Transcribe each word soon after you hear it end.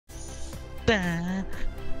Da.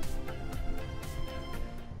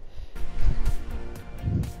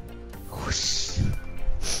 Whoosh.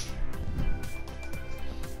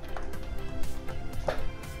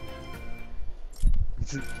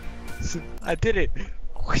 I did it.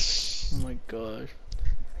 Whoosh. Oh my gosh.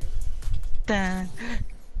 Da.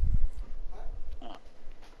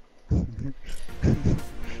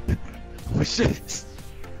 Whoosh.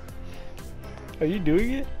 Are you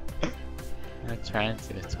doing it? I'm trying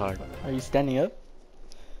to. It's hard. Are you standing up?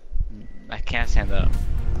 I can't stand up.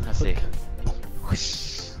 Let's see.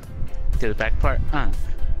 Whoosh. To the back part.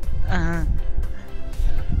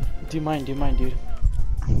 Do you mind, dude?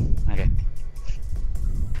 Okay.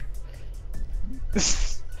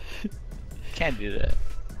 Can't do that.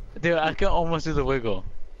 Dude, I can almost do the wiggle.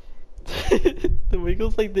 The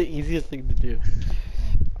wiggle's like the easiest thing to do.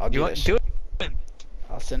 I'll You want to do it?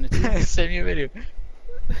 I'll send it to you. Send me a video.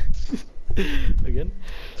 Again?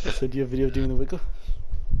 I'll send you a video of doing the wiggle.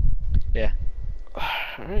 Yeah.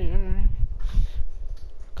 Alright.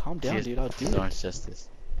 Calm down, dude. I'll do it. Orange Justice.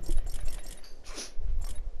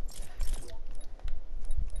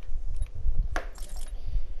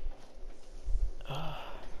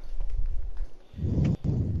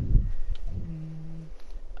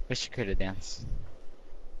 Wish you could have danced.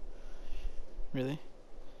 Really?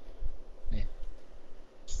 Yeah.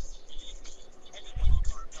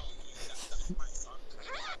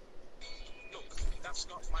 That's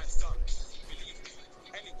not my son. Believe me.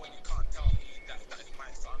 Anyone you can't tell me that is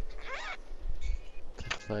my son. The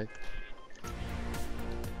fuck?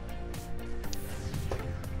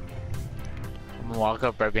 I'm gonna walk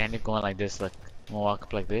up right behind you going like this, look. I'm gonna walk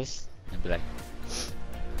up like this and be like,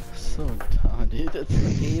 So dumb, dude. That's the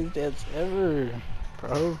easiest dance ever,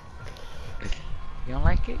 bro. you don't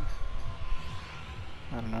like it?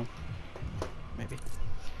 I don't know. Maybe.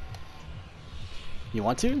 You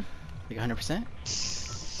want to? Like 100%?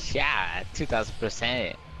 Yeah,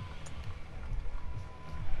 2000%.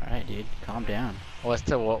 Alright, dude. Calm down. What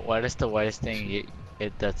is the whitest thing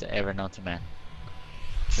that's ever known to man?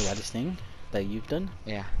 The whitest thing that you've done?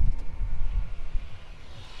 Yeah.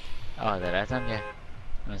 Oh, that I've done? Yeah.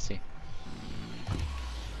 Let's see.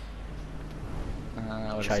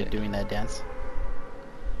 What Try is it? doing that dance.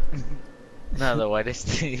 No, the whitest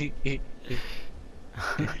thing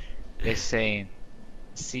is saying,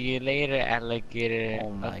 "See you later, alligator."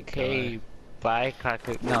 Oh my okay, God. bye,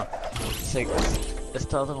 crocodile. No, it's like it's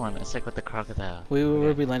the other one. It's like with the crocodile. Wait,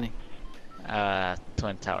 where are we landing?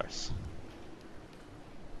 Twin Towers.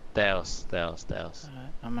 Dells.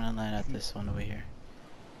 I'm gonna land at this one over here.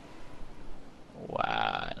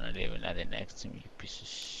 Wow, not even landing next to me, you piece of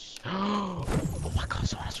sh. Oh my God,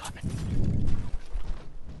 someone's swapping.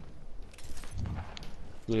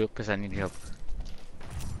 Julio, because I need help.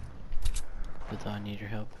 But I need your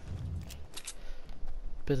help.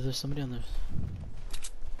 But there's somebody on this.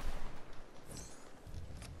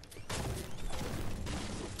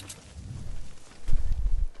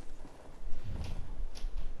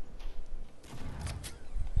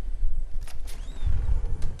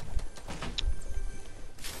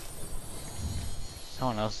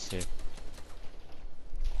 Someone else is here.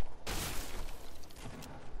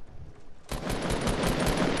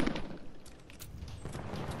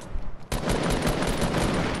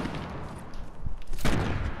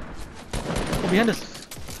 Oh, behind us!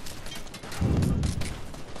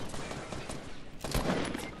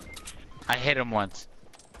 I hit him once.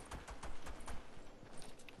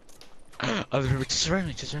 Oh, just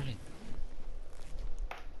running.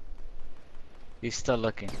 He's still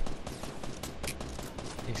looking.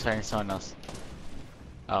 He's fighting someone else.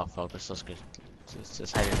 Oh fuck, they're so scared.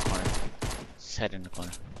 Just hide in the corner. Just hide in the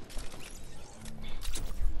corner.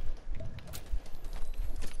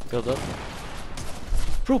 Build up.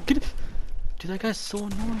 Bro, get it! Dude, that guy's so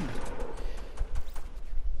annoying.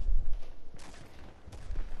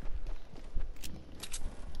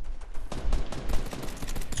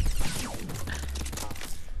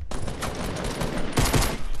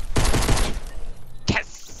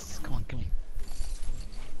 Yes! Come on, give me.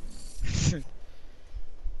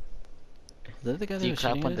 Is that the guy that Do you was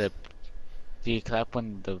clap shooting when at the us? Do you clap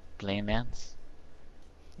when the plane lands?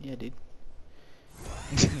 Yeah, dude.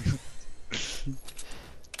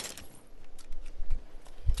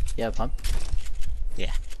 Yeah, pump?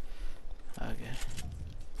 Yeah. Okay.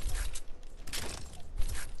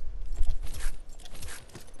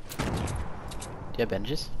 Do you have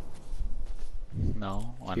bandages?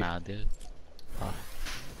 No, why Here. not, dude? Oh.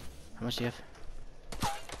 How much do you have?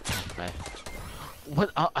 Okay.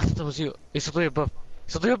 What? Oh, I thought that was you. It's up there above.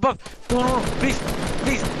 It's up there above. No, please.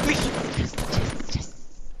 Yes.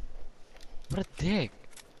 What a dick.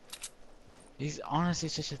 He's honestly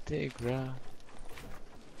such a dick, bro.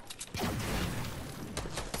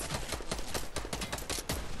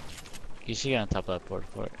 You should get on top of that board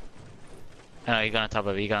for it. Oh, no, you got on top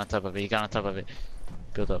of it, you got on top of it, you got on top of it.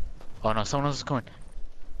 Build up. Oh no, someone else is coming.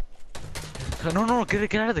 No, no,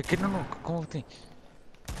 get out of there. No, come with me.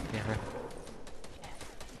 Yeah, right.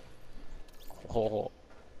 Oh.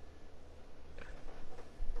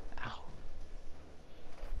 Ow.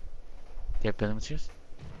 Do you have building materials?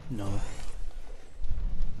 No.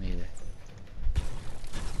 Me either.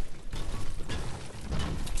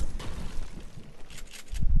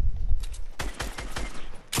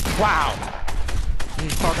 Wow! You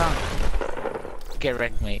fall down. Get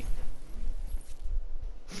wrecked, mate.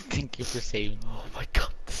 Thank you for saving me. Oh my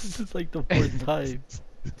god, this is like the fourth time.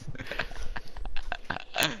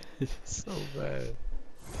 So bad.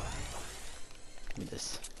 Give me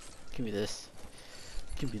this. Give me this.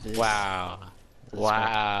 Give me this. Wow. Let's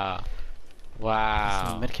Wow.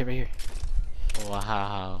 Wow. Medkit right here.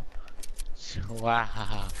 Wow.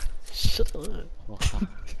 Wow. Shut up.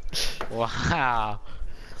 Wow.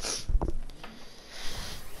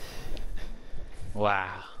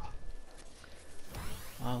 Wow.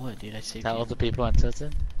 Oh, what, dude? I saved That you. all the people on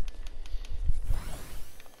Tilted?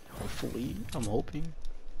 Hopefully. I'm hoping.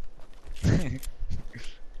 You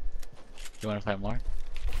wanna fight more?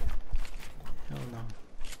 Hell no.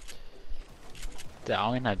 Dude, I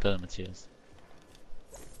only have building materials.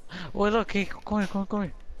 Oh look, hey, come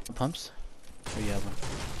here. Pumps? Oh, you have one.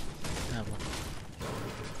 I have one.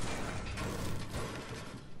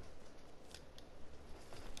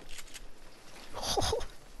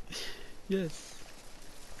 Yes.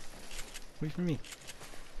 Wait for me.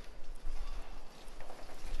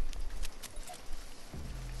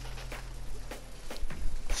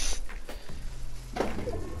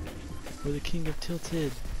 We're the king of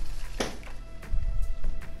tilted.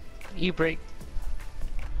 E-brake.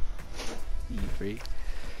 E-brake.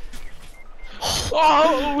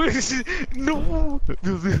 Oh, no,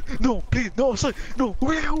 no, please, no, sorry, no,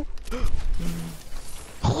 Julio,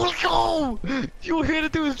 Julio, you had to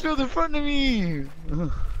do is build in front of me.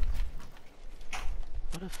 What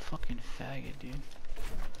a fucking faggot, dude.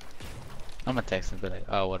 I'm gonna text him, be like,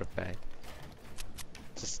 oh, what a fag.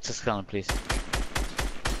 Just kill him, please.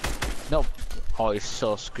 Nope. Oh, you're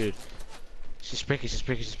so screwed. She's breaking.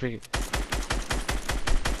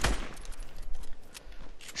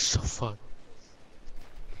 So fucked.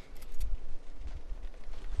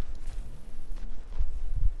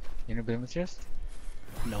 You know building materials?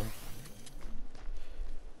 No.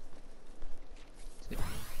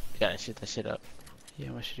 Yeah, shoot that shit up. Yeah,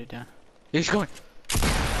 I'm gonna shoot it down. He's going.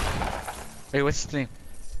 Wait, what's his name?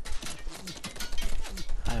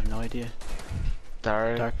 I have no idea.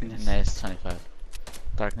 Darkness 25.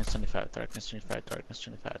 Darkness 25. Darkness 25. Darkness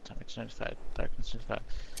 25. Darkness 25. Darkness 25.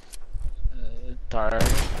 Dark.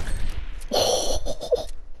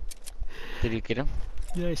 Did you get him?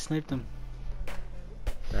 Yeah, I sniped him.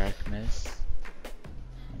 Darkness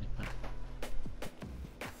 25.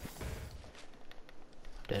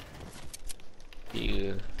 Dead.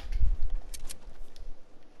 You.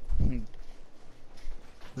 What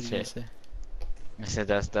did you say? I said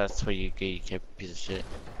that's where you get, you kept piece of shit.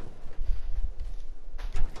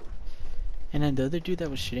 And then the other dude that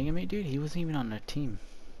was shooting at me, dude, he wasn't even on our team.